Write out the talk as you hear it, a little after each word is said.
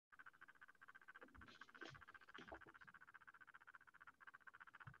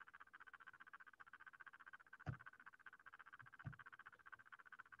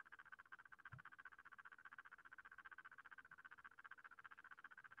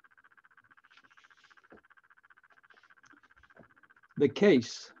The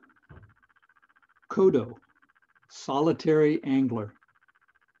case, Kodo, solitary angler.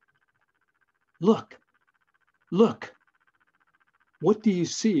 Look, look. What do you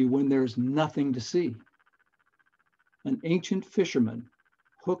see when there's nothing to see? An ancient fisherman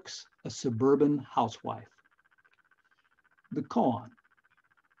hooks a suburban housewife. The Koan.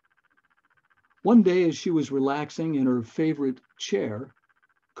 One day as she was relaxing in her favorite chair,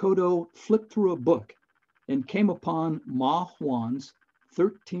 Kodo flipped through a book and came upon Ma Yuan's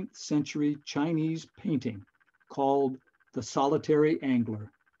 13th-century Chinese painting called The Solitary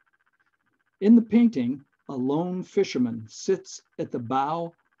Angler. In the painting, a lone fisherman sits at the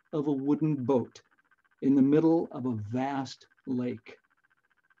bow of a wooden boat in the middle of a vast lake,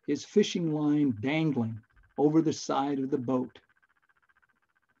 his fishing line dangling over the side of the boat.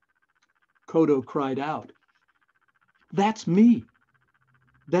 Kodo cried out, "That's me.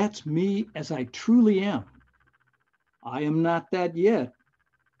 That's me as I truly am. I am not that yet.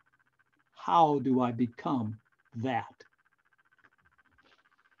 How do I become that?"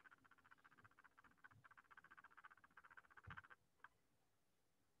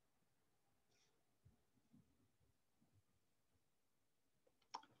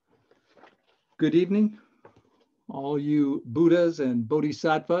 Good evening, all you Buddhas and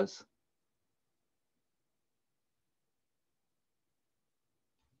Bodhisattvas.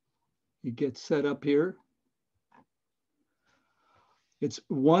 You get set up here. It's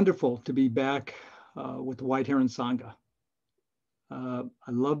wonderful to be back with the White Heron Sangha. I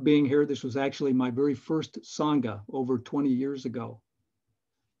love being here. This was actually my very first Sangha over 20 years ago.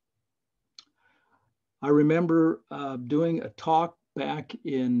 I remember doing a talk back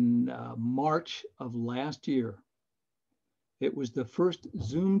in March of last year. It was the first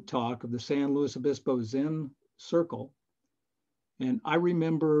Zoom talk of the San Luis Obispo Zen Circle. And I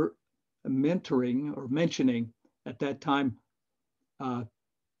remember mentoring or mentioning at that time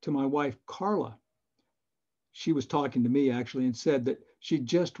to my wife, Carla. She was talking to me actually and said that she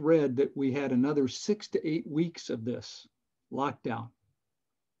just read that we had another 6 to 8 weeks of this lockdown.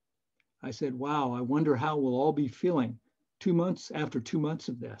 I said, wow, I wonder how we'll all be feeling 2 months after 2 months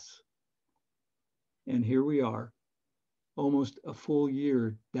of this. And here we are, almost a full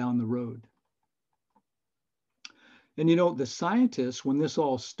year down the road. And you know, the scientists, when this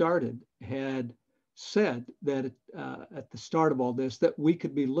all started, had said that at the start of all this, that we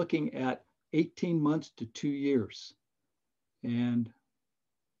could be looking at 18 months to 2 years. And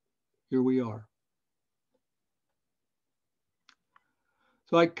here we are.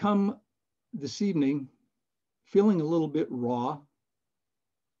 So I come this evening feeling a little bit raw.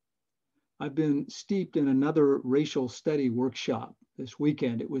 I've been steeped in another racial study workshop this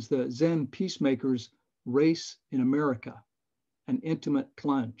weekend. It was the Zen Peacemakers Race in America, an intimate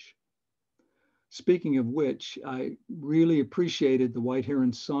plunge. Speaking of which, I really appreciated the White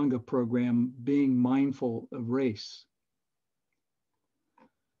Heron Sangha program being mindful of race.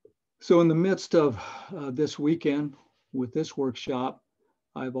 So in the midst of this weekend with this workshop,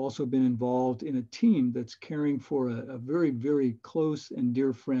 I've also been involved in a team that's caring for a very, very close and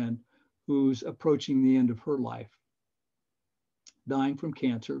dear friend who's approaching the end of her life, dying from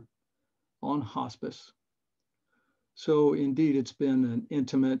cancer on hospice. So indeed, it's been an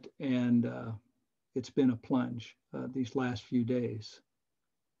intimate and it's been a plunge these last few days.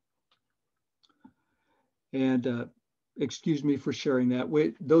 And excuse me for sharing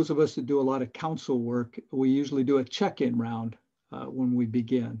that. Those of us that do a lot of counsel work, we usually do a check-in round when we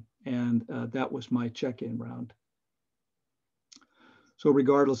begin. And that was my check-in round. So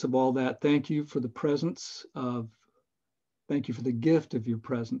regardless of all that, thank you for the thank you for the gift of your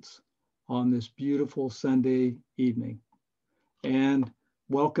presence on this beautiful Sunday evening. And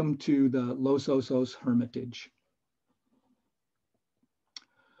welcome to the Los Osos Hermitage.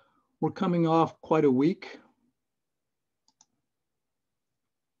 We're coming off quite a week.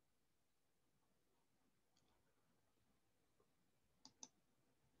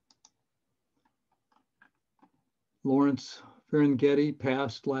 Lawrence Ferenghetti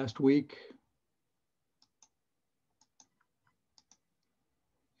passed last week.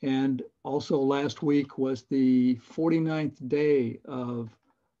 And also last week was the 49th day of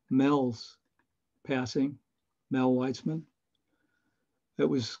Mel's passing, Mel Weitzman. That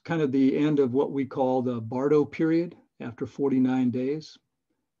was kind of the end of what we call the Bardo period after 49 days.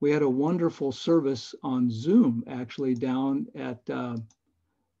 We had a wonderful service on Zoom actually down at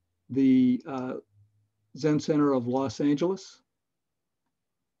the Zen Center of Los Angeles.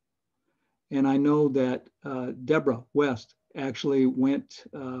 And I know that Deborah West actually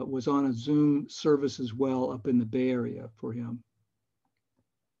was on a Zoom service as well up in the Bay Area for him.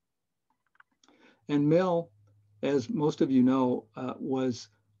 And Mel as most of you know, was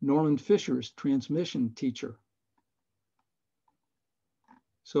Norman Fisher's transmission teacher.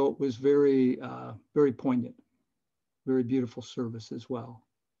 So it was very, very poignant, very beautiful service as well.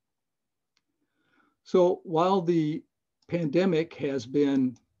 So while the pandemic has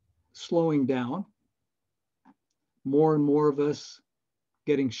been slowing down, more and more of us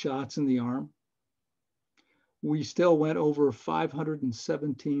getting shots in the arm, we still went over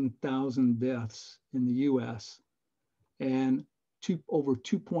 517,000 deaths in the US and over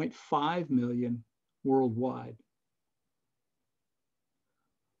 2.5 million worldwide.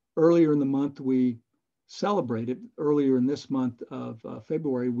 Earlier in the month, earlier in this month of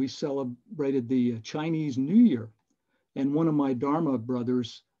February, we celebrated the Chinese New Year. And one of my Dharma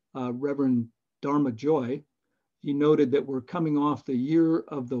brothers, Reverend Dharma Joy, he noted that we're coming off the year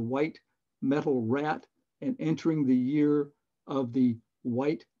of the white metal rat and entering the year of the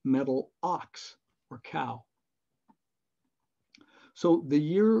white metal ox or cow. So the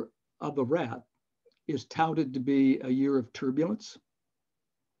year of the rat is touted to be a year of turbulence,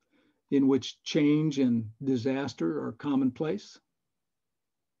 in which change and disaster are commonplace.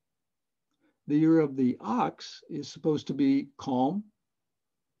 The year of the ox is supposed to be calm,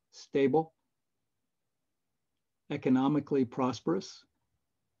 stable, economically prosperous.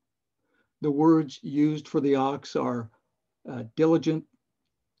 The words used for the ox are diligent,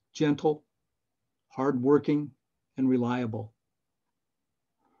 gentle, hardworking, and reliable.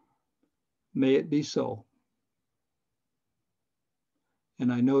 May it be so.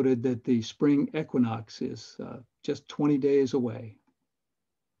 And I noted that the spring equinox is just 20 days away.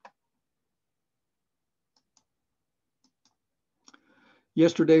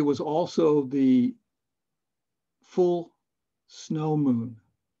 Yesterday was also the full snow moon.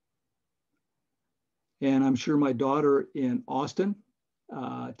 And I'm sure my daughter in Austin,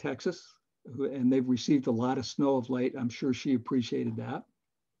 Texas, and they've received a lot of snow of late, I'm sure she appreciated that.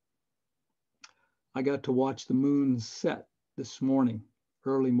 I got to watch the moon set this morning,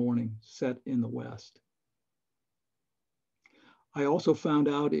 early morning, set in the west. I also found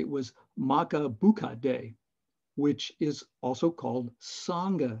out it was Maka Buka Day, which is also called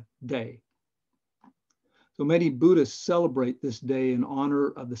Sangha Day. So many Buddhists celebrate this day in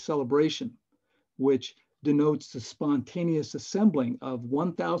honor of the celebration, which denotes the spontaneous assembling of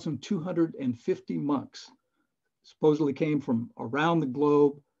 1,250 monks, supposedly came from around the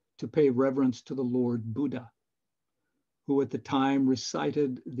globe to pay reverence to the Lord Buddha, who at the time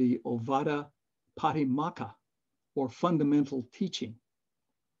recited the Ovada Patimokkha, or fundamental teaching.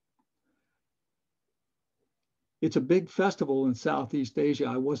 It's a big festival in Southeast Asia.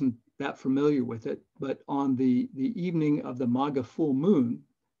 I wasn't that familiar with it, but on the evening of the Magha full moon,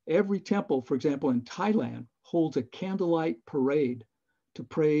 every temple, for example, in Thailand, holds a candlelight parade to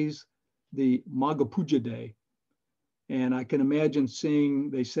praise the Magha Puja Day. And I can imagine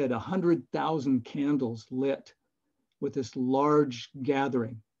seeing, they said, 100,000 candles lit with this large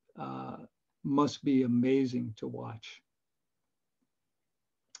gathering. Must be amazing to watch.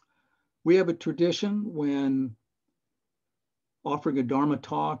 We have a tradition when offering a Dharma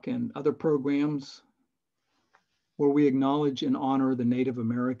talk and other programs where we acknowledge and honor the Native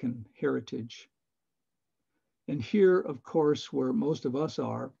American heritage. And here, of course, where most of us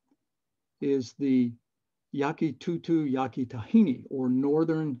are, is the Yaqui Tutu Yaqui Tahini, or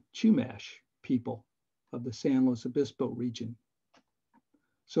Northern Chumash people of the San Luis Obispo region.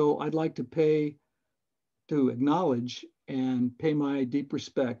 So I'd like to acknowledge and pay my deep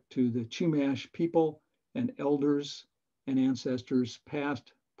respect to the Chumash people and elders and ancestors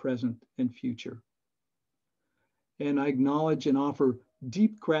past, present, and future. And I acknowledge and offer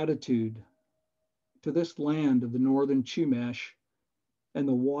deep gratitude to this land of the Northern Chumash and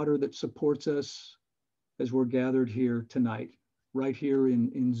the water that supports us as we're gathered here tonight, right here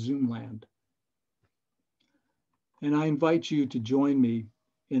in Zoom land. And I invite you to join me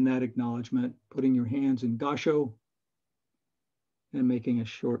in that acknowledgement, putting your hands in Gasho and making a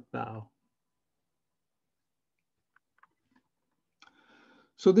short bow.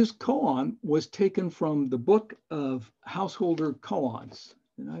 So this koan was taken from the book of householder koans.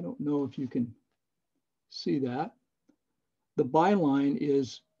 And I don't know if you can see that. The byline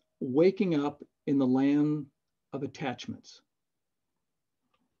is waking up in the land of attachments.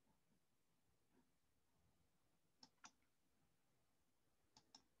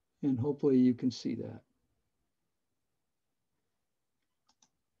 And hopefully you can see that.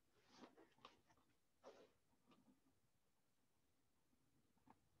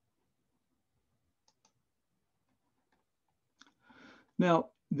 Now,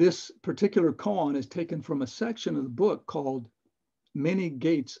 this particular koan is taken from a section of the book called Many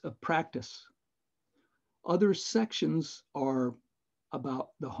Gates of Practice, Other sections are about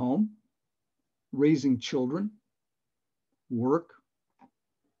the home, raising children, work,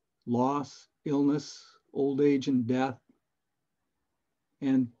 loss, illness, old age, and death.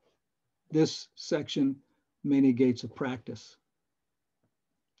 And this section, many gates of practice.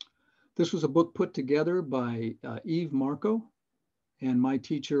 This was a book put together by Marko and my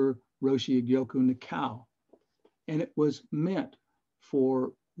teacher, Roshi Egyoku Nakao. And it was meant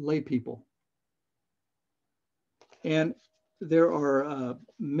for lay people. And there are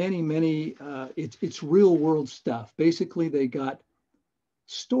many, it's real world stuff. Basically, they got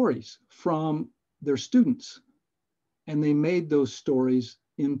stories from their students and they made those stories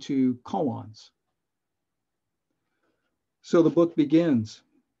into koans. So the book begins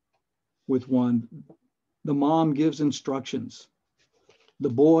with one. The mom gives instructions. The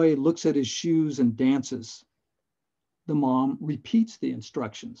boy looks at his shoes and dances. The mom repeats the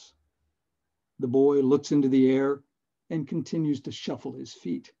instructions. The boy looks into the air and continues to shuffle his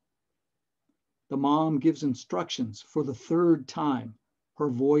feet. The mom gives instructions for the third time, her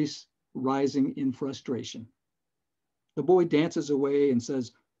voice rising in frustration. The boy dances away and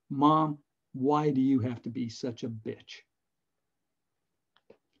says, "Mom, why do you have to be such a bitch?"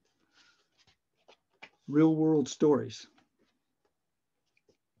 Real world stories.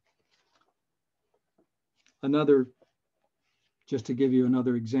 Another, just to give you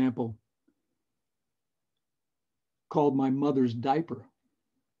another example, called My Mother's Diaper.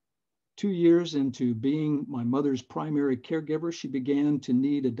 2 years into being my mother's primary caregiver, she began to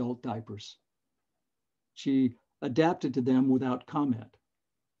need adult diapers. She adapted to them without comment.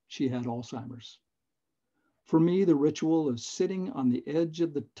 She had Alzheimer's. For me, the ritual of sitting on the edge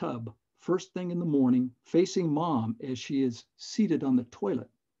of the tub first thing in the morning, facing mom as she is seated on the toilet,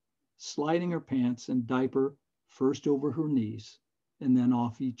 sliding her pants and diaper first over her knees and then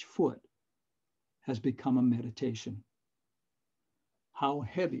off each foot, has become a meditation. How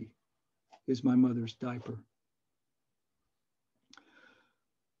heavy is my mother's diaper?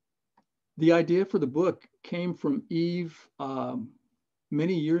 The idea for the book came from Eve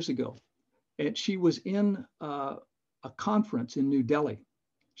many years ago. And she was in a conference in New Delhi.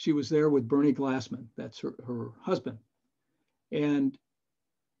 She was there with Bernie Glassman, that's her husband. And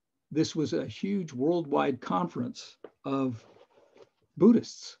this was a huge worldwide conference of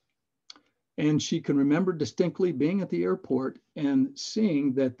Buddhists. And she can remember distinctly being at the airport and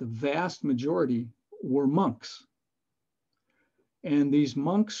seeing that the vast majority were monks. And these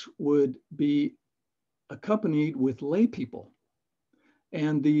monks would be accompanied with lay people.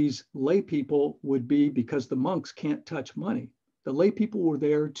 And these lay people would be, because the monks can't touch money, the lay people were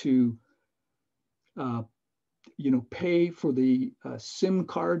there to pay for the SIM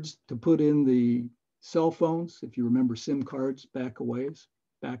cards to put in the cell phones, if you remember SIM cards back a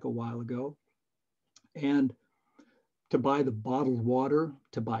while ago, and to buy the bottled water,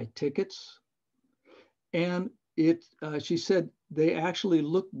 to buy tickets. And she said they actually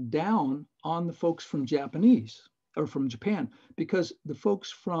looked down on the folks from Japan, because the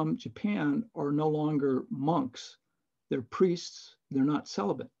folks from Japan are no longer monks. They're priests. They're not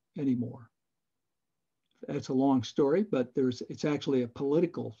celibate anymore. That's a long story, but it's actually a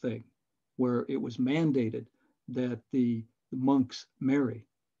political thing where it was mandated that the monks marry.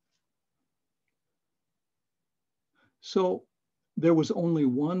 So there was only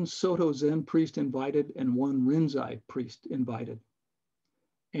one Soto Zen priest invited and one Rinzai priest invited.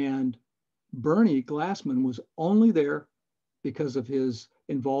 And Bernie Glassman was only there because of his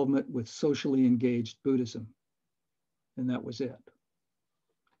involvement with socially engaged Buddhism. And that was it.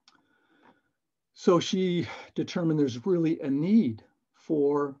 So she determined there's really a need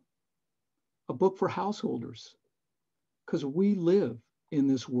for a book for householders, because we live in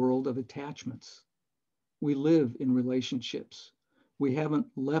this world of attachments. We live in relationships. We haven't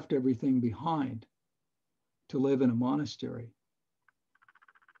left everything behind to live in a monastery.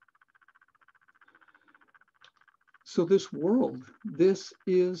 So this world, this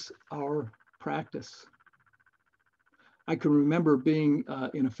is our practice. I can remember being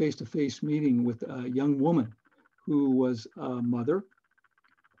in a face-to-face meeting with a young woman who was a mother,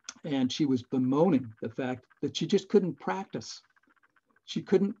 and she was bemoaning the fact that she just couldn't practice. She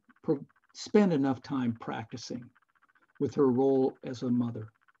couldn't spend enough time practicing with her role as a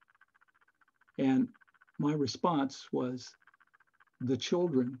mother. And my response was, the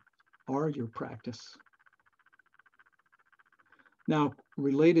children are your practice. Now,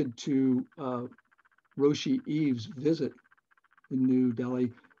 related to Roshi Eve's visit in New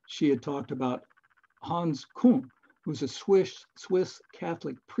Delhi, she had talked about Hans Küng, who's a Swiss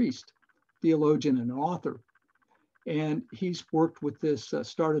Catholic priest, theologian, and author. And he's worked with this,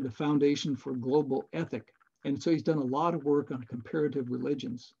 started a foundation for global ethic. And so he's done a lot of work on comparative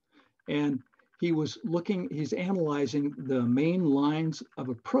religions. And he's analyzing the main lines of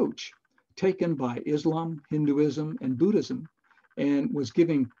approach taken by Islam, Hinduism, and Buddhism, and was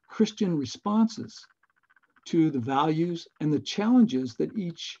giving Christian responses to the values and the challenges that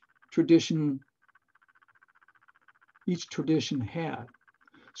each tradition had.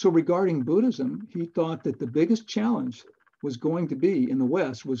 So regarding Buddhism, he thought that the biggest challenge was going to be in the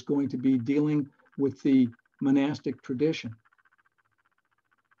West was going to be dealing with the monastic tradition.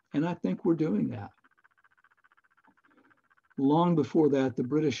 And I think we're doing that. Long before that, the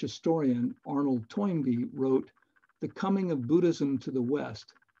British historian Arnold Toynbee wrote, "The coming of Buddhism to the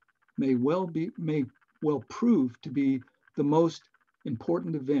West may well prove to be the most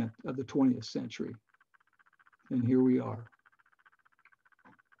important event of the 20th century." And here we are.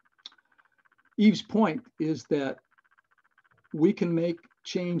 Eve's point is that we can make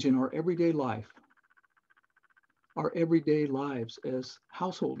change in our everyday life, our everyday lives as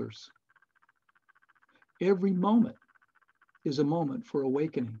householders. Every moment is a moment for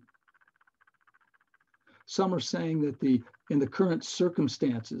awakening. Some are saying that in the current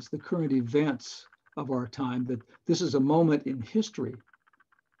circumstances, the current events of our time, that this is a moment in history,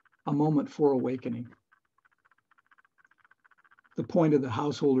 a moment for awakening. The point of the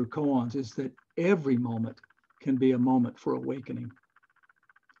householder koans is that every moment can be a moment for awakening.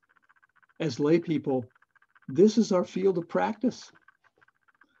 As lay people, this is our field of practice.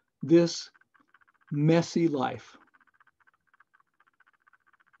 This messy life.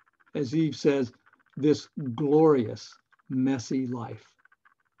 As Eve says, this glorious, messy life.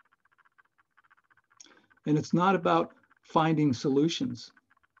 And it's not about finding solutions.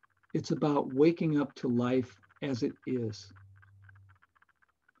 It's about waking up to life as it is.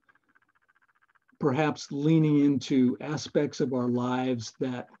 Perhaps leaning into aspects of our lives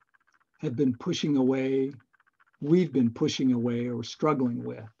that have been pushing away, we've been pushing away or struggling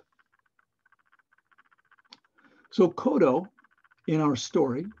with. So Kodo, in our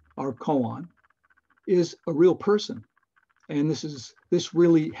story, our koan, is a real person. And this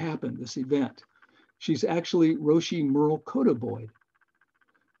really happened, this event. She's actually Roshi Merle Kodo Boyd.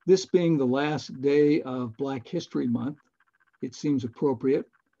 This being the last day of Black History Month, it seems appropriate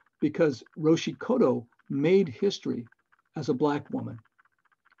because Roshi Kodo made history as a Black woman.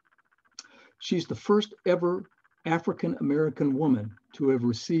 She's the first ever African-American woman to have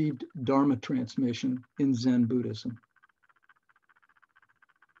received Dharma transmission in Zen Buddhism.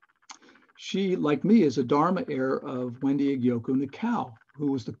 She, like me, is a Dharma heir of Wendy Egyoku Nakao,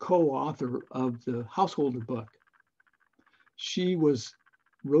 who was the co-author of the Householder book. She was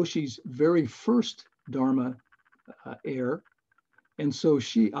Roshi's very first Dharma heir. And so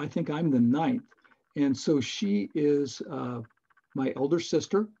I think I'm the ninth. And so she is my elder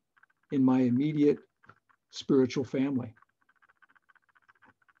sister in my immediate spiritual family.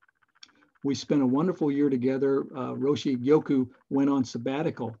 We spent a wonderful year together. Roshi Egyoku went on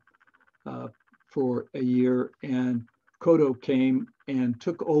sabbatical for a year, and Kodo came and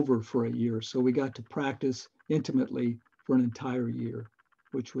took over for a year. So we got to practice intimately for an entire year,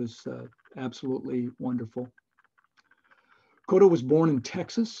 which was absolutely wonderful. Kodo was born in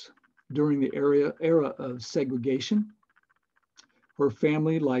Texas during the era of segregation. Her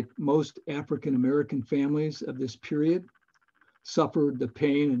family, like most African-American families of this period, suffered the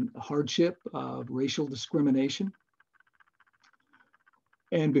pain and hardship of racial discrimination.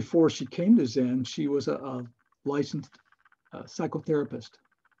 And before she came to Zen, she was a licensed psychotherapist.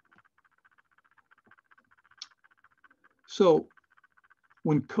 So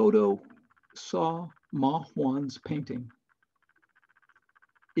when Kodo saw Ma Yuan's painting,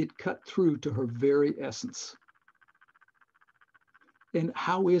 it cut through to her very essence. And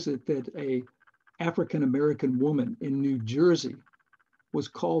how is it that an African-American woman in New Jersey was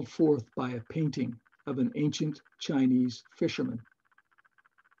called forth by a painting of an ancient Chinese fisherman?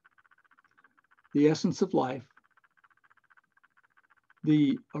 The essence of life,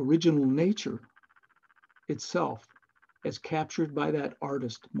 the original nature itself, as captured by that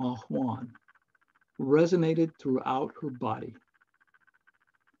artist, Ma Yuan, resonated throughout her body.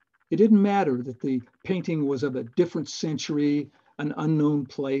 It didn't matter that the painting was of a different century, an unknown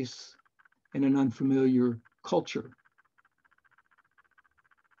place, and an unfamiliar culture.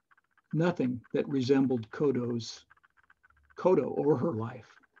 Nothing that resembled Kodo or her life.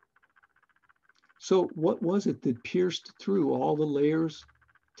 So what was it that pierced through all the layers,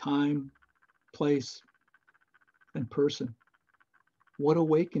 time, place, and person? What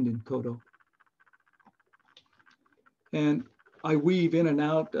awakened in Kodo? And I weave in and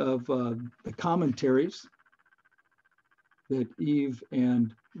out of the commentaries that Eve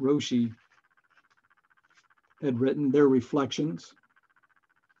and Roshi had written, their reflections.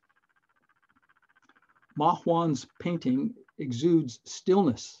 Ma Yuan's painting exudes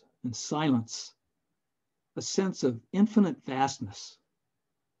stillness and silence, a sense of infinite vastness.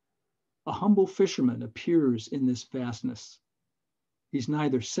 A humble fisherman appears in this vastness. He's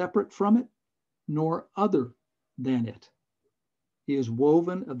neither separate from it nor other than it. He is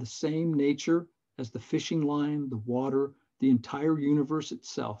woven of the same nature as the fishing line, the water, the entire universe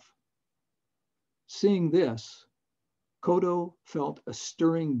itself. Seeing this, Kodo felt a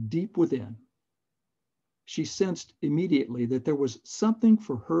stirring deep within. She sensed immediately that there was something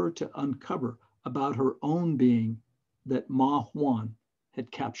for her to uncover about her own being that Ma Yuan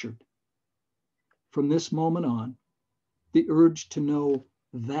had captured. From this moment on, the urge to know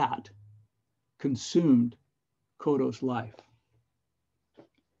that consumed Kodo's life.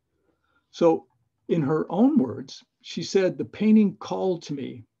 So in her own words, she said, the painting called to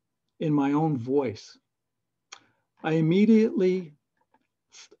me in my own voice. I immediately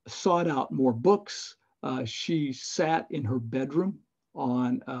sought out more books. She sat in her bedroom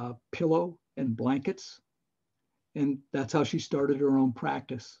on a pillow and blankets, and that's how she started her own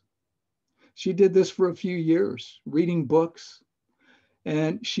practice. She did this for a few years, reading books,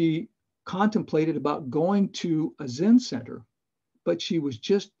 and she contemplated about going to a Zen center, but she was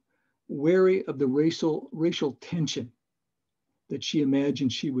just wary of the racial tension that she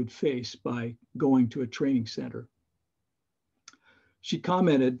imagined she would face by going to a training center. She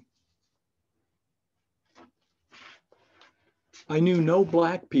commented, I knew no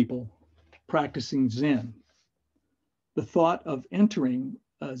Black people practicing Zen. The thought of entering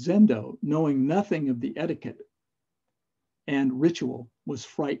a Zendo, knowing nothing of the etiquette and ritual, was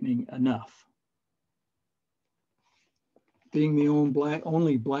frightening enough. Being the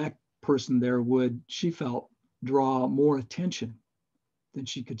only Black person there would, she felt, draw more attention than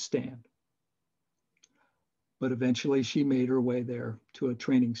she could stand. But eventually she made her way there to a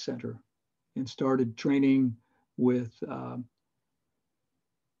training center and started training with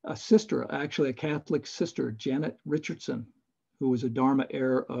a sister, actually a Catholic sister, Janet Richardson, who was a Dharma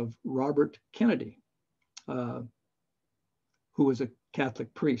heir of Robert Kennedy, who was a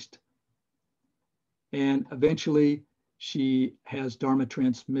Catholic priest. And eventually she has Dharma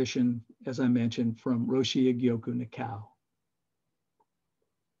transmission, as I mentioned, from Roshi Egyoku Nakao.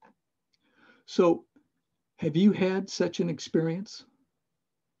 So have you had such an experience?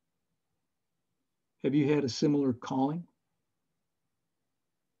 Have you had a similar calling?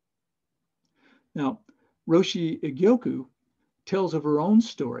 Now, Roshi Egyoku tells of her own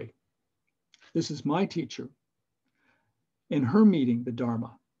story. This is my teacher. In her meeting the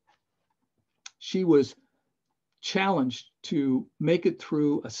Dharma, she was challenged to make it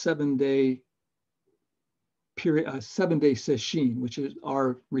through a 7-day period, a 7-day sesshin, which is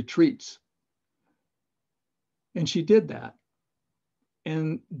our retreats. And she did that.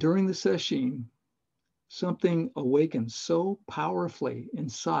 And during the sesshin, something awakened so powerfully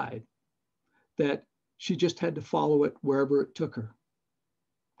inside that she just had to follow it wherever it took her.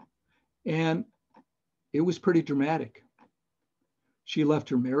 And it was pretty dramatic. She left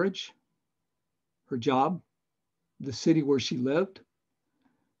her marriage, her job, the city where she lived,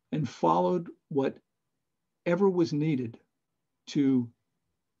 and followed whatever was needed to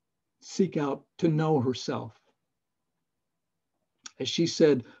seek out to know herself. As she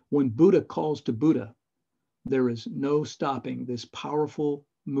said, when Buddha calls to Buddha, there is no stopping this powerful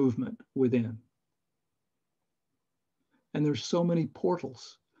movement within. And there's so many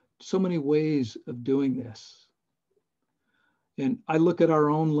portals, so many ways of doing this. And I look at our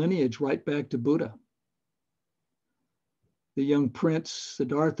own lineage right back to Buddha. The young prince,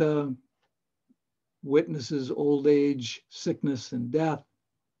 Siddhartha, witnesses old age, sickness, and death,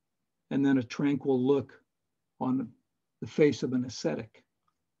 and then a tranquil look on the face of an ascetic.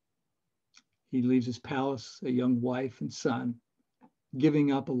 He leaves his palace, a young wife and son,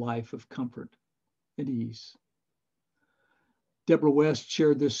 giving up a life of comfort and ease. Deborah West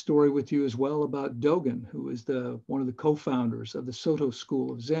shared this story with you as well about Dogen, who is one of the co-founders of the Soto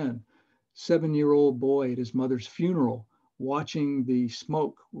School of Zen. 7-year-old boy at his mother's funeral, watching the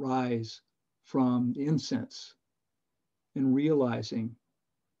smoke rise from the incense and realizing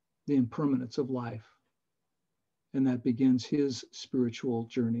the impermanence of life. And that begins his spiritual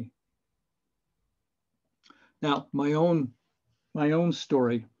journey. Now, my own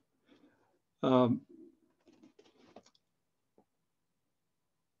story.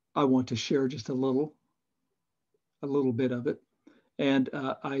 I want to share just a little bit of it. And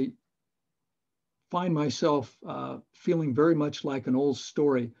I find myself feeling very much like an old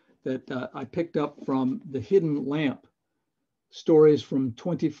story that I picked up from The Hidden Lamp stories from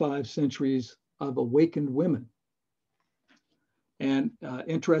 25 centuries of awakened women. And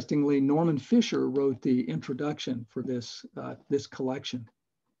interestingly, Norman Fisher wrote the introduction for this, this collection.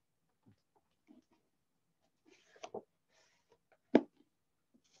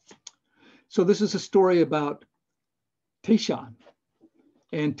 So this is a story about Taishan.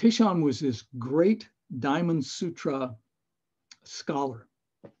 And Taishan was this great Diamond Sutra scholar.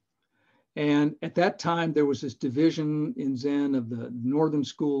 And at that time, there was this division in Zen of the Northern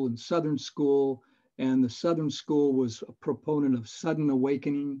School and Southern School. And the Southern School was a proponent of sudden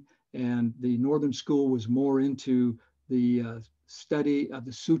awakening. And the Northern School was more into the study of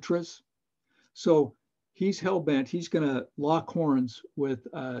the sutras. So he's hell-bent. He's going to lock horns with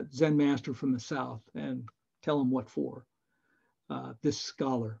a Zen master from the South and tell him what for, this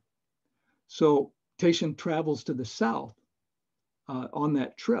scholar. So Taishan travels to the South on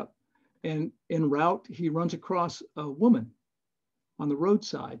that trip. And en route, he runs across a woman on the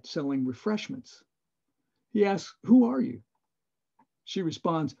roadside selling refreshments. He asks, "Who are you?" She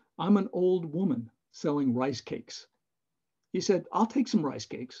responds, "I'm an old woman selling rice cakes." He said, "I'll take some rice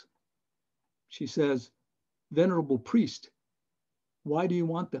cakes." She says, "Venerable priest, why do you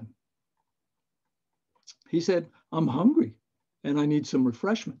want them?" He said, "I'm hungry and I need some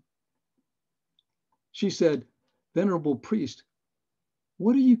refreshment." She said, "Venerable priest,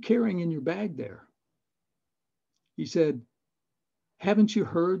 what are you carrying in your bag there?" He said, "Haven't you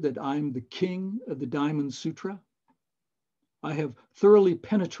heard that I'm the king of the Diamond Sutra? I have thoroughly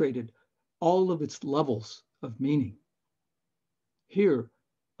penetrated all of its levels of meaning. Here,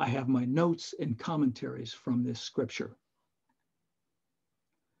 I have my notes and commentaries from this scripture."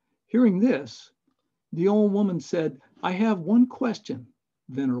 Hearing this, the old woman said, "I have one question,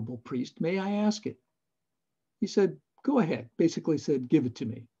 venerable priest. May I ask it?" He said, "Go ahead." Basically said, "Give it to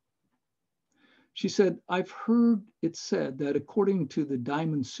me." She said, "I've heard it said that according to the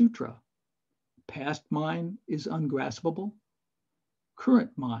Diamond Sutra, past mind is ungraspable,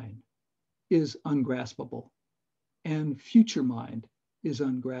 current mind is ungraspable, and future mind is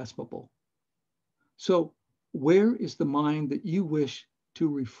ungraspable. So where is the mind that you wish to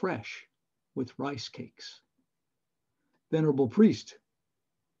refresh with rice cakes? Venerable priest,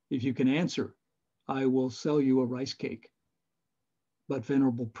 if you can answer, I will sell you a rice cake. But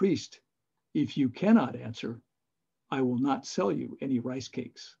venerable priest, if you cannot answer, I will not sell you any rice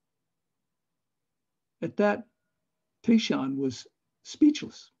cakes." At that, Taishan was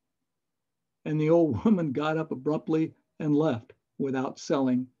speechless. And the old woman got up abruptly and left without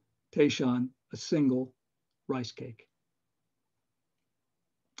selling Taishan a single rice cake.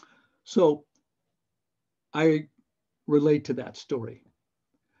 So I relate to that story.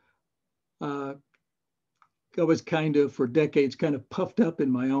 I was kind of, for decades, kind of puffed up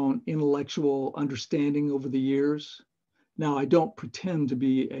in my own intellectual understanding over the years. Now, I don't pretend to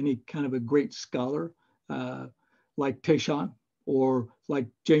be any kind of a great scholar like Taishan or like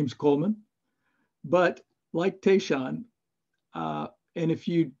James Coleman, but like Taishan, and if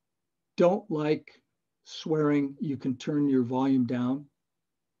you don't like swearing, you can turn your volume down,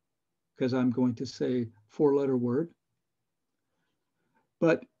 because I'm going to say four-letter word.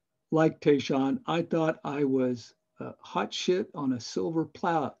 But like Taishan, I thought I was hot shit on a silver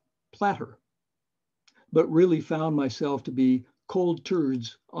platter, but really found myself to be cold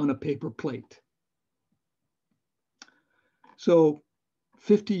turds on a paper plate. So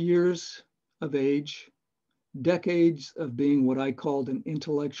 50 years of age, decades of being what I called an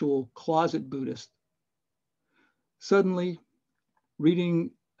intellectual closet Buddhist, suddenly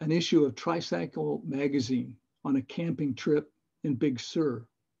reading an issue of Tricycle magazine on a camping trip in Big Sur.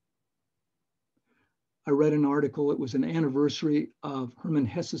 I read an article, it was an anniversary of Hermann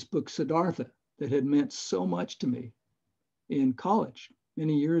Hesse's book, Siddhartha, that had meant so much to me in college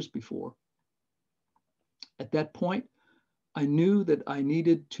many years before. At that point, I knew that I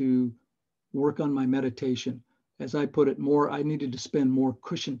needed to work on my meditation. As I put it, I needed to spend more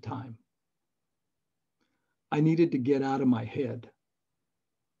cushion time. I needed to get out of my head.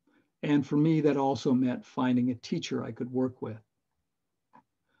 And for me, that also meant finding a teacher I could work with.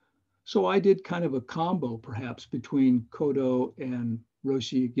 So I did kind of a combo, perhaps, between Kodo and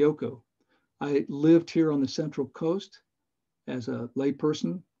Roshi Egyoku. I lived here on the Central Coast as a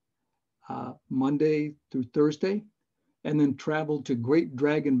layperson, Monday through Thursday, and then traveled to Great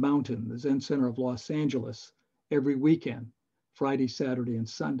Dragon Mountain, the Zen Center of Los Angeles, every weekend, Friday, Saturday, and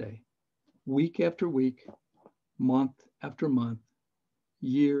Sunday, week after week, month after month,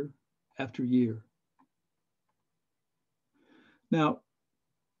 year after year. Now,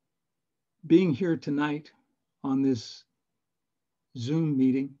 being here tonight on this Zoom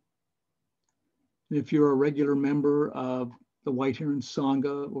meeting, and if you're a regular member of the White Heron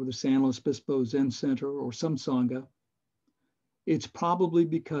Sangha or the San Luis Obispo Zen Center or some Sangha, it's probably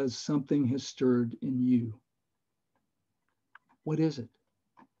because something has stirred in you. What is it?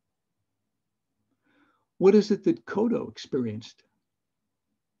 What is it that Kodo experienced?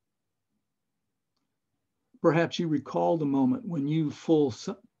 Perhaps you recall the moment when you felt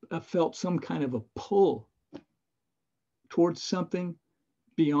some kind of a pull towards something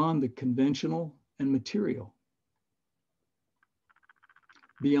beyond the conventional and material,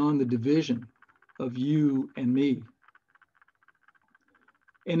 beyond the division of you and me.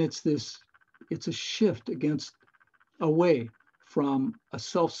 And it's a shift away from a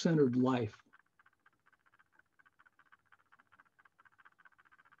self-centered life.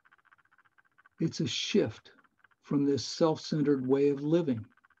 It's a shift from this self-centered way of living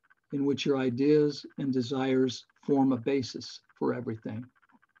in which your ideas and desires form a basis for everything.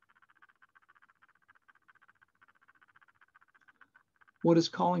 What is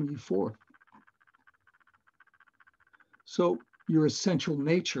calling you forth? So your essential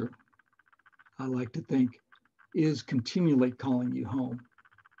nature, I like to think, is continually calling you home.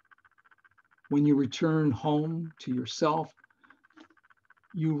 When you return home to yourself,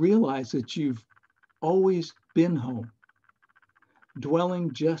 you realize that you've always been home,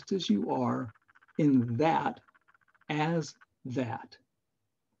 dwelling just as you are in that as that.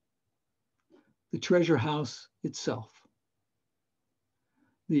 The treasure house itself,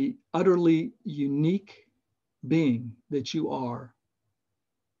 the utterly unique being that you are,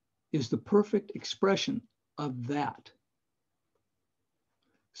 is the perfect expression of that.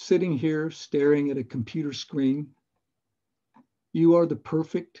 Sitting here staring at a computer screen, you are the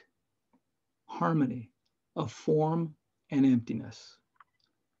perfect harmony of form and emptiness.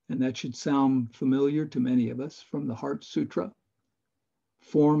 And that should sound familiar to many of us from the Heart Sutra.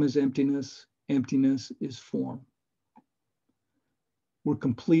 Form is emptiness, emptiness is form. We're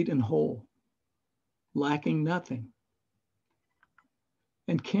complete and whole, lacking nothing,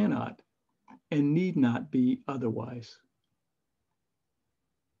 and cannot and need not be otherwise.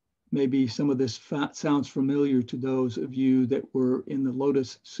 Maybe some of this sounds familiar to those of you that were in the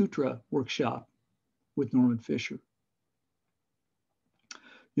Lotus Sutra workshop with Norman Fisher.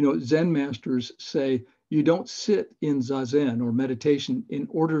 You know, Zen masters say you don't sit in Zazen or meditation in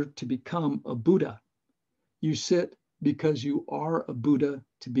order to become a Buddha. You sit because you are a Buddha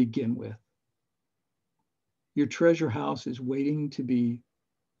to begin with. Your treasure house is waiting to be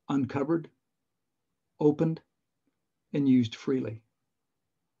uncovered, opened, and used freely.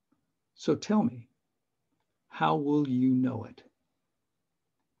 So tell me, how will you know it?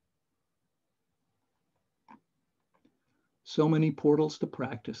 So many portals to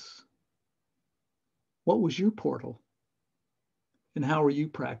practice. What was your portal? And how are you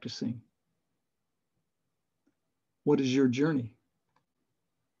practicing? What is your journey?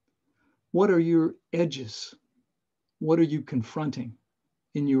 What are your edges? What are you confronting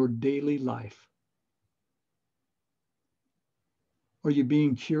in your daily life? Are you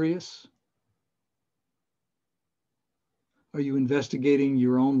being curious? Are you investigating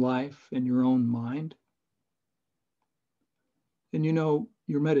your own life and your own mind? And you know,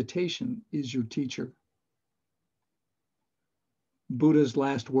 your meditation is your teacher. Buddha's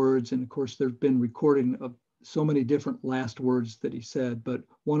last words, and of course, there have been recording of so many different last words that he said, but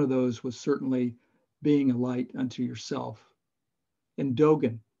one of those was certainly being a light unto yourself. And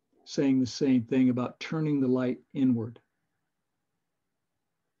Dogen saying the same thing about turning the light inward.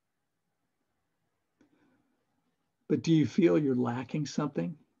 But do you feel you're lacking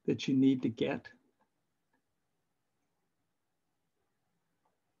something that you need to get?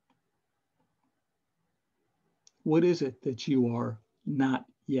 What is it that you are not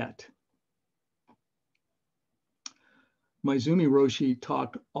yet? Maizumi Roshi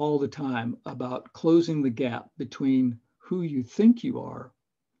talked all the time about closing the gap between who you think you are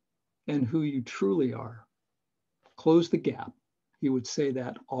and who you truly are. Close the gap. He would say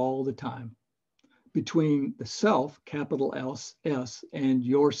that all the time. Between the self, capital S, and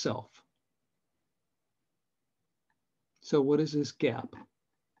yourself. So what is this gap?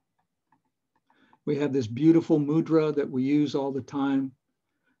 We have this beautiful mudra that we use all the time,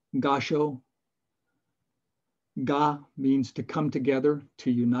 Gasho. Ga means to come together,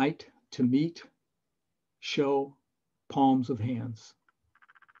 to unite, to meet. Sho, palms of hands.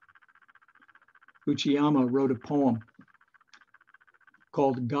 Uchiyama wrote a poem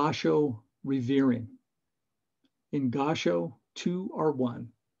called Gasho Revering. In Gasho, two are one,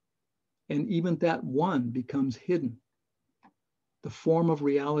 and even that one becomes hidden. The form of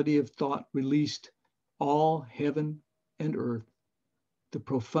reality of thought released all heaven and earth, the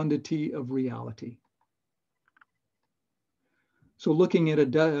profundity of reality. So looking at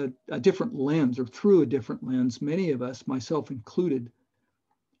a different lens, or through a different lens, many of us, myself included,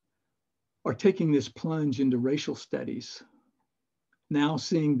 are taking this plunge into racial studies, now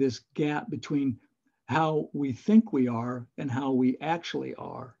seeing this gap between how we think we are and how we actually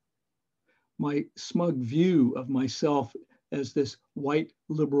are. My smug view of myself as this white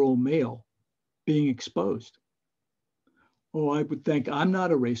liberal male being exposed. Oh, I would think I'm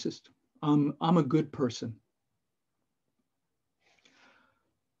not a racist. I'm a good person.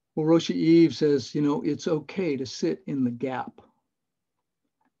 Well, Roshi Eve says, you know, it's okay to sit in the gap.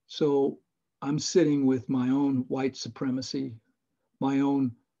 So I'm sitting with my own white supremacy, my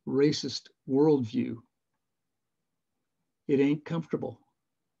own racist worldview. It ain't comfortable.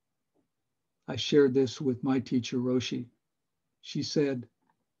 I shared this with my teacher, Roshi. She said,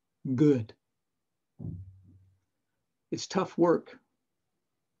 good. It's tough work,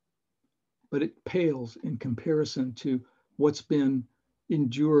 but it pales in comparison to what's been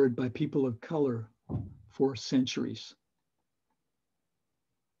endured by people of color for centuries.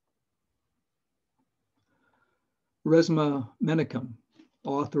 Resmaa Menakem,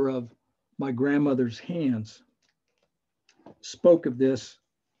 author of My Grandmother's Hands, spoke of this,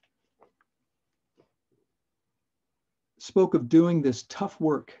 spoke of doing this tough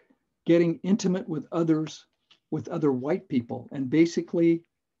work, getting intimate with others, with other white people, and basically,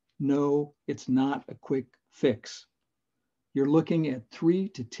 no, it's not a quick fix. You're looking at 3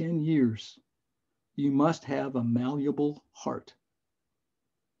 to 10 years. You must have a malleable heart.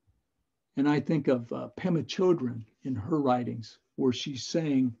 And I think of Pema Chodron in her writings, where she's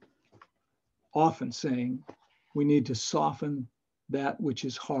saying, often saying, we need to soften that which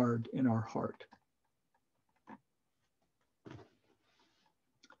is hard in our heart.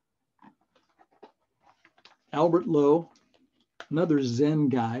 Albert Lowe, another Zen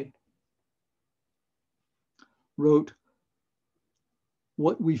guy, wrote,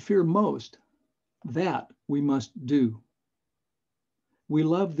 what we fear most, that we must do. We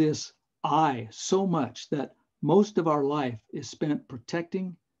love this I so much that most of our life is spent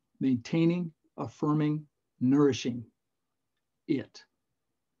protecting, maintaining, affirming, nourishing it.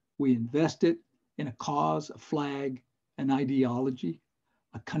 We invest it in a cause, a flag, an ideology,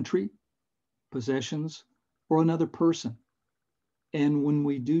 a country, possessions, or another person. And when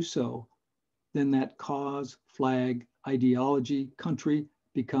we do so, then that cause, flag, ideology, country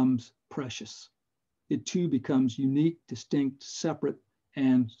becomes precious. It too becomes unique, distinct, separate,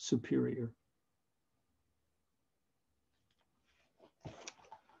 and superior.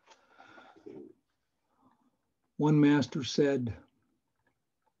 One master said,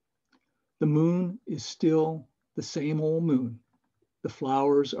 the moon is still the same old moon. The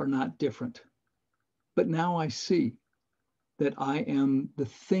flowers are not different. But now I see that I am the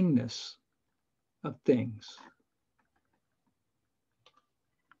thingness of things.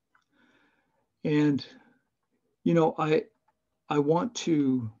 And, you know, I want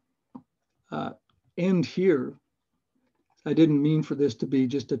to end here. I didn't mean for this to be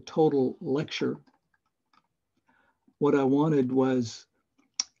just a total lecture. What I wanted was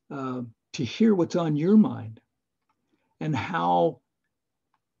to hear what's on your mind and how,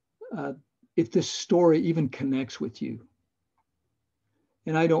 if this story even connects with you.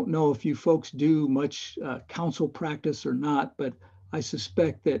 And I don't know if you folks do much counsel practice or not, but I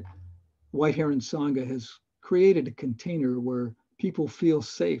suspect that White Heron Sangha has created a container where people feel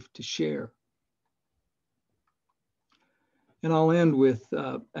safe to share. And I'll end with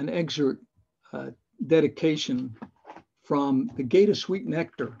an excerpt, dedication from the Gate of Sweet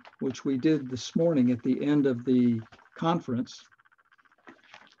Nectar, which we did this morning at the end of the conference.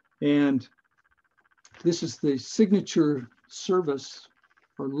 And this is the signature service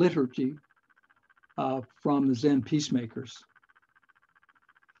or liturgy from the Zen Peacemakers.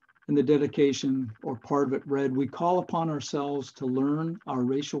 And the dedication, or part of it, read, we call upon ourselves to learn our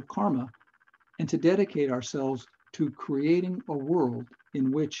racial karma and to dedicate ourselves to creating a world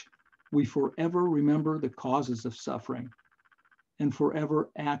in which we forever remember the causes of suffering and forever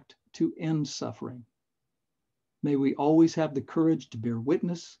act to end suffering. May we always have the courage to bear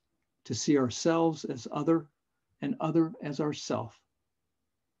witness, to see ourselves as other and other as ourself.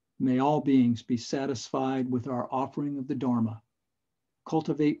 May all beings be satisfied with our offering of the Dharma.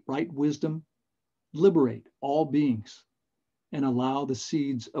 Cultivate right wisdom, liberate all beings, and allow the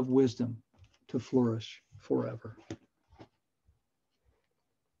seeds of wisdom to flourish forever.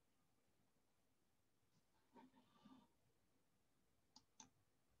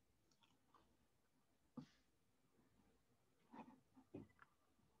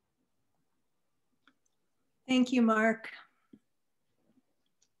 Thank you, Mark.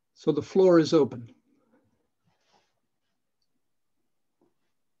 So the floor is open.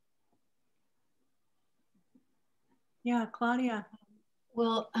 Yeah, Claudia.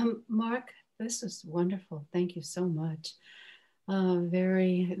 Well, Mark, this was wonderful. Thank you so much.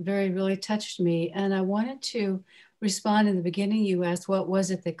 Very, very, really touched me. And I wanted to respond in the beginning. You asked, what was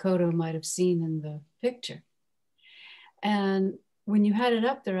it that Kodo might have seen in the picture? And when you had it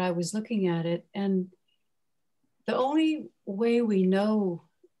up there, I was looking at it. And the only way we know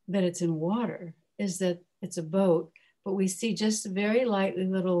that it's in water is that it's a boat, but we see just very lightly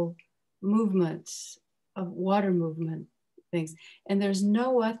little movements of water movement things. And there's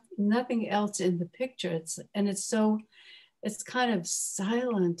nothing else in the picture. It's kind of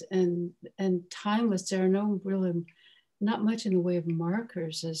silent and timeless. There are not much in the way of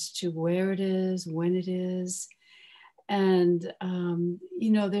markers as to where it is, when it is. And,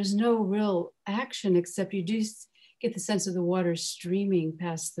 there's no real action except you do get the sense of the water streaming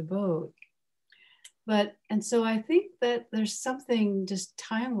past the boat. And so I think that there's something just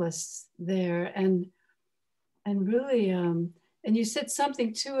timeless there and really, and you said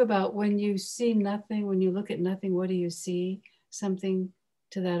something too about when you see nothing, when you look at nothing, what do you see? Something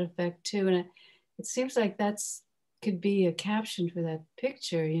to that effect too. And it seems like could be a caption for that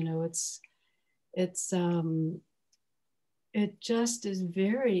picture. It just is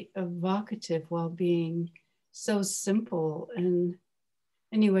very evocative while being so simple. And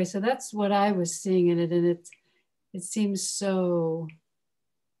anyway, so that's what I was seeing in it. And it seems so,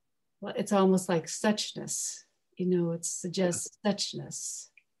 well, it's almost like suchness, it suggests suchness.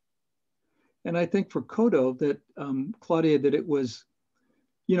 And I think for Kodo that, Claudia, that it was,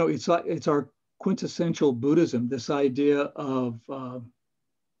 it's our quintessential Buddhism, this idea of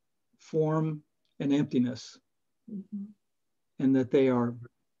form and emptiness, mm-hmm. and that they are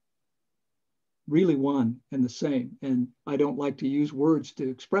really one and the same. And I don't like to use words to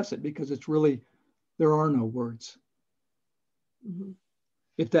express it because it's really, there are no words, mm-hmm.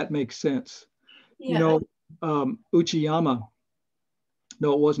 if that makes sense. Yeah. Uchiyama,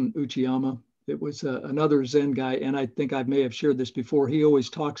 no, it wasn't Uchiyama. It was another Zen guy. And I think I may have shared this before. He always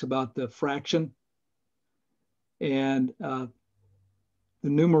talks about the fraction, and the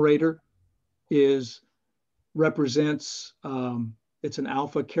numerator represents, it's an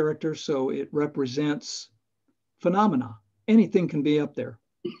alpha character. So it represents phenomena. Anything can be up there.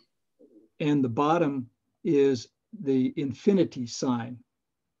 And the bottom is the infinity sign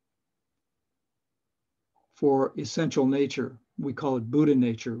for essential nature. We call it Buddha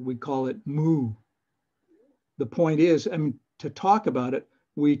nature. We call it Mu. The point is, to talk about it,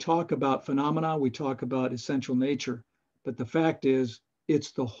 we talk about phenomena, we talk about essential nature, but the fact is, it's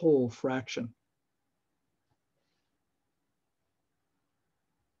the whole fraction.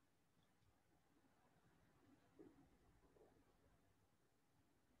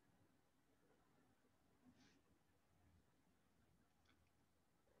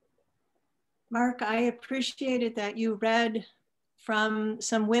 Mark, I appreciated that you read from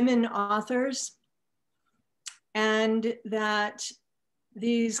some women authors and that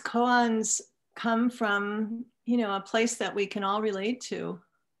these koans come from, a place that we can all relate to.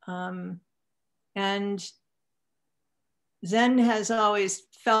 And Zen has always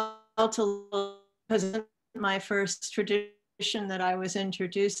felt a little, because my first tradition that I was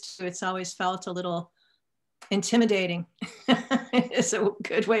introduced to, it's always felt a little intimidating. It's a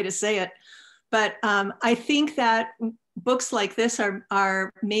good way to say it. But I think that books like this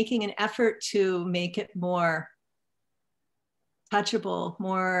are making an effort to make it more touchable,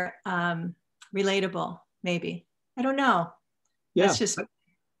 more relatable, maybe. I don't know. Yeah. That's just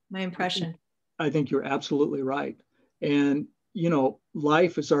my impression. I think you're absolutely right. And,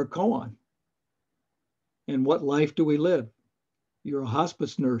 life is our koan. And what life do we live? You're a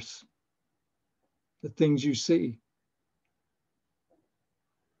hospice nurse. The things you see.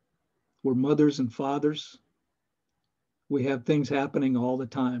 We're mothers and fathers. We have things happening all the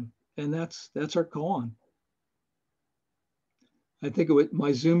time. And that's our koan. I think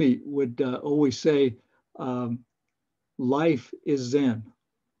Maizumi would always say, life is Zen.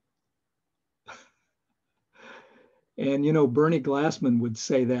 And, Bernie Glassman would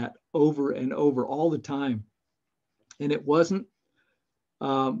say that over and over all the time. And it wasn't,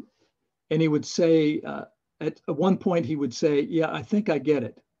 and he would say, at one point he would say, yeah, I think I get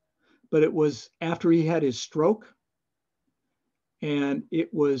it. But it was after he had his stroke. And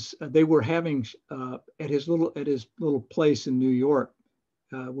it was, they were having, at his little place in New York,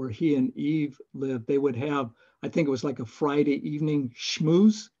 where he and Eve lived, they would have, I think it was like a Friday evening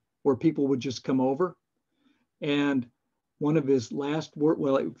schmooze where people would just come over. And one of his last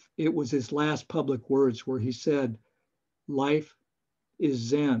it was his last public words where he said, life is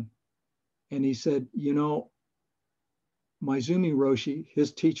Zen. And he said, Maizumi Roshi,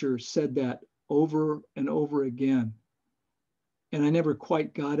 his teacher, said that over and over again. And I never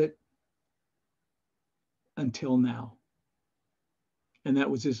quite got it until now. And that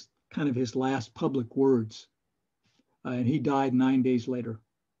was his kind of his last public words. And he died 9 days later.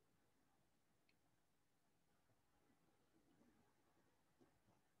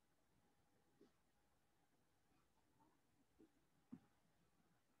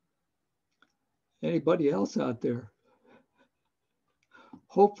 Anybody else out there?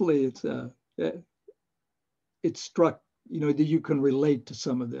 Hopefully it struck, that you can relate to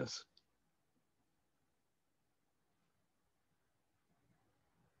some of this.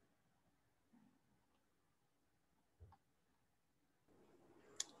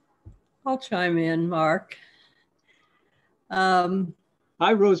 I'll chime in, Mark.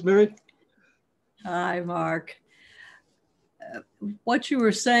 Hi, Rosemary. Hi, Mark. What you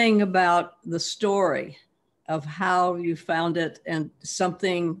were saying about the story of how you found it and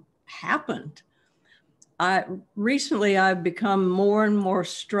something happened. Recently I've become more and more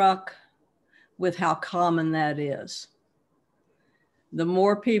struck with how common that is. The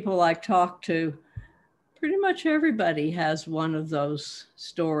more people I talk to, pretty much everybody has one of those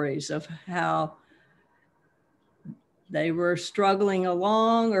stories of how they were struggling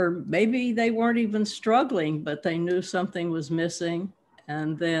along, or maybe they weren't even struggling, but they knew something was missing,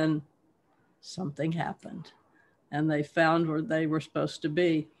 and then something happened and they found where they were supposed to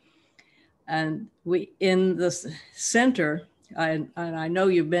be. And we, in the center, and I know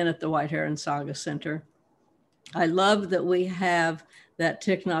you've been at the White Heron Sangha Center, I love that we have that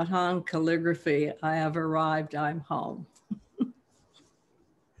Thich Nhat Hanh calligraphy, I have arrived, I'm home.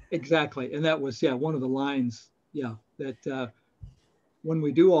 Exactly. And that was, one of the lines, that when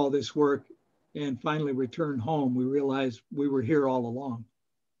we do all this work and finally return home, we realize we were here all along.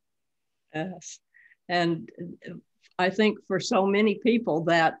 Yes. And I think for so many people,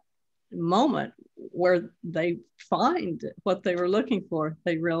 that moment where they find what they were looking for,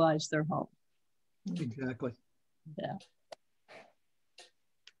 they realize they're home. Exactly. Yeah.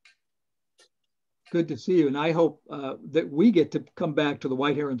 Good to see you. And I hope that we get to come back to the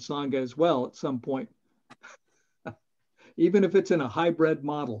White Heron Sangha as well at some point, even if it's in a hybrid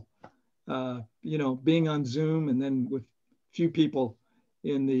model, being on Zoom and then with few people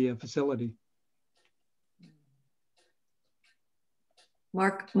in the facility.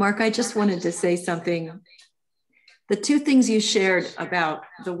 Mark, I just wanted to say something. The two things you shared about,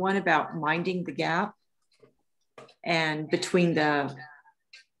 the one about minding the gap and between the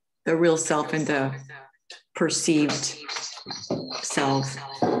real self and the perceived self,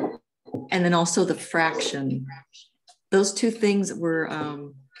 and then also the fraction. Those two things were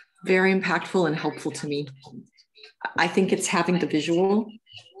very impactful and helpful to me. I think it's having the visual.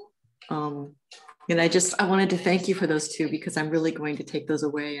 And I wanted to thank you for those two, because I'm really going to take those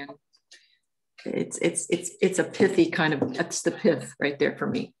away, and it's a pithy kind of, that's the pith right there for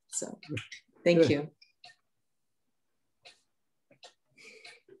me. So thank you.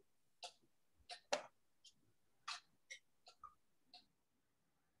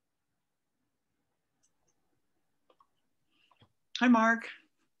 Hi, Mark.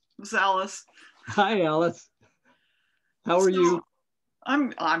 This is Alice. Hi, Alice. How are you?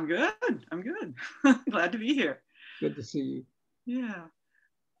 I'm good. I'm good. Glad to be here. Good to see you. Yeah.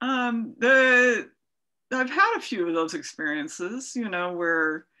 I've had a few of those experiences,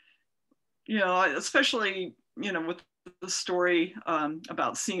 where, especially, with the story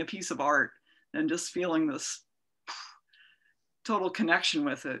about seeing a piece of art and just feeling this total connection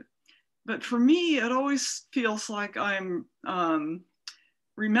with it. But for me, it always feels like I'm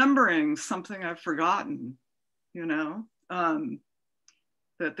remembering something I've forgotten, that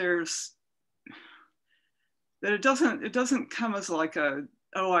it doesn't come as like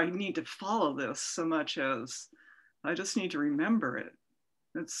I need to follow this so much as I just need to remember it.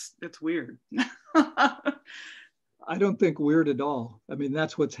 It's weird. I don't think weird at all. I mean,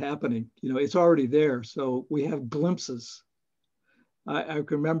 that's what's happening. It's already there. So we have glimpses. I can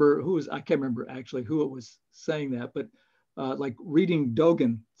remember I can't remember actually who it was saying that, but like reading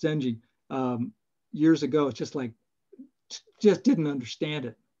Dogen Zenji years ago, it's just like, just didn't understand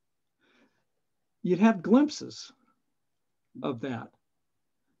it. You'd have glimpses of that.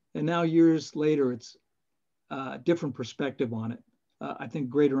 And now years later, it's a different perspective on it. I think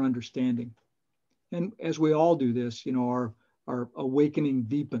greater understanding. And as we all do this, our awakening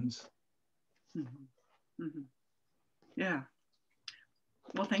deepens. Mm-hmm. Mm-hmm. Yeah.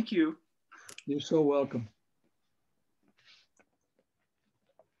 Well, thank you. You're so welcome.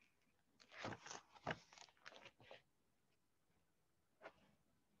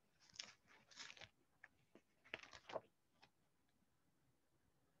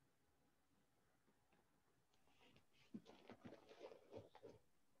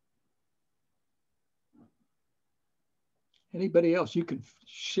 Anybody else? You can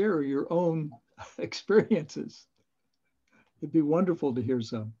share your own experiences. It'd be wonderful to hear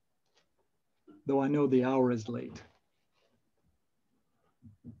some, though I know the hour is late.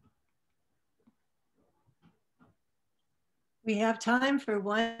 We have time for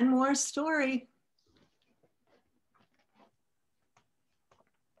one more story.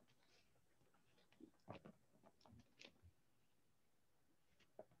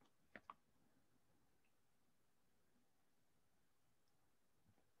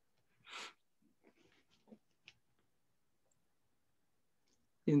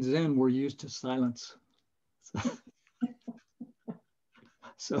 In Zen, we're used to silence.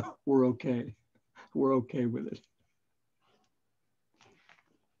 So we're okay. We're okay with it.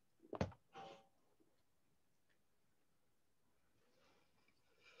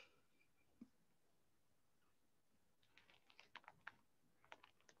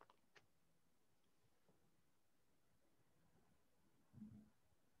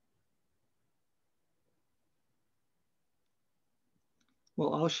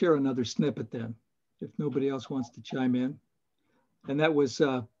 Well, I'll share another snippet then, if nobody else wants to chime in. And that was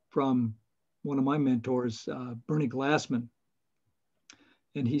from one of my mentors, Bernie Glassman.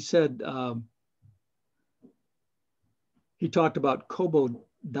 And he said, he talked about Kobo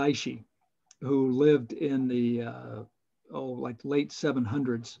Daishi, who lived in the, like late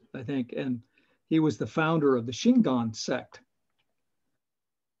 700s, I think. And he was the founder of the Shingon sect.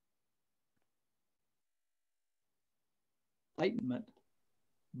 Enlightenment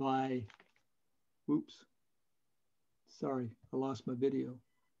by, oops, sorry, I lost my video.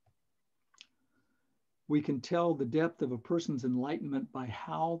 We can tell the depth of a person's enlightenment by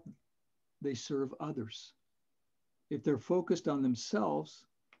how they serve others. If they're focused on themselves,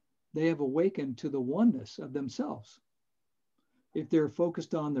 they have awakened to the oneness of themselves. If they're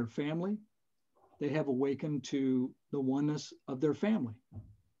focused on their family, they have awakened to the oneness of their family.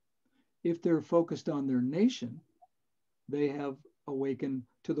 If they're focused on their nation, they have awakened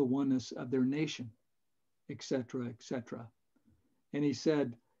to the oneness of their nation, etc., etc. And he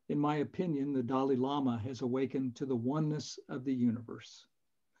said, in my opinion, the Dalai Lama has awakened to the oneness of the universe.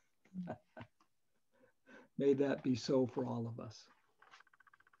 May that be so for all of us.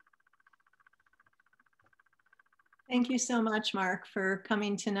 Thank you so much, Mark, for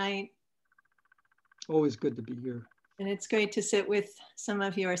coming tonight. Always good to be here. And it's great to sit with some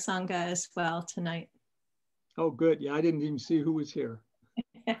of your Sangha as well tonight. Oh, good. Yeah, I didn't even see who was here.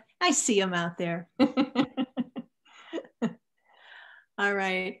 I see him out there. All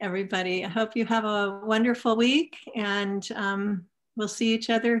right, everybody. I hope you have a wonderful week, and we'll see each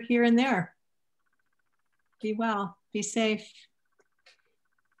other here and there. Be well. Be safe.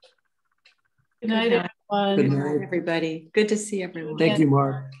 Good night, everyone. Good night, everybody. Good to see everyone. Thank you,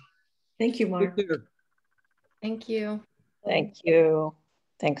 Mark. Thank you, Mark. Thank you. Thank you.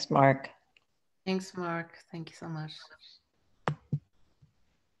 Thanks, Mark. Thanks, Mark. Thank you so much.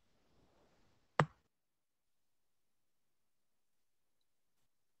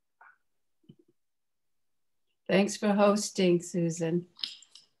 Thanks for hosting, Susan.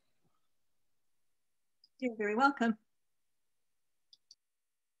 You're very welcome.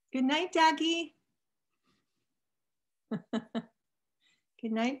 Good night, Daggy.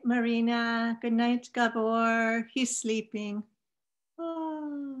 Good night, Marina. Good night, Gabor. He's sleeping.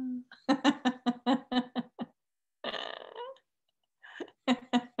 Oh.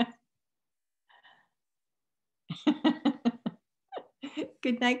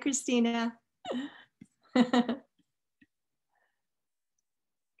 Good night, Christina.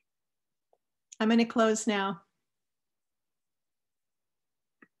 I'm going to close now.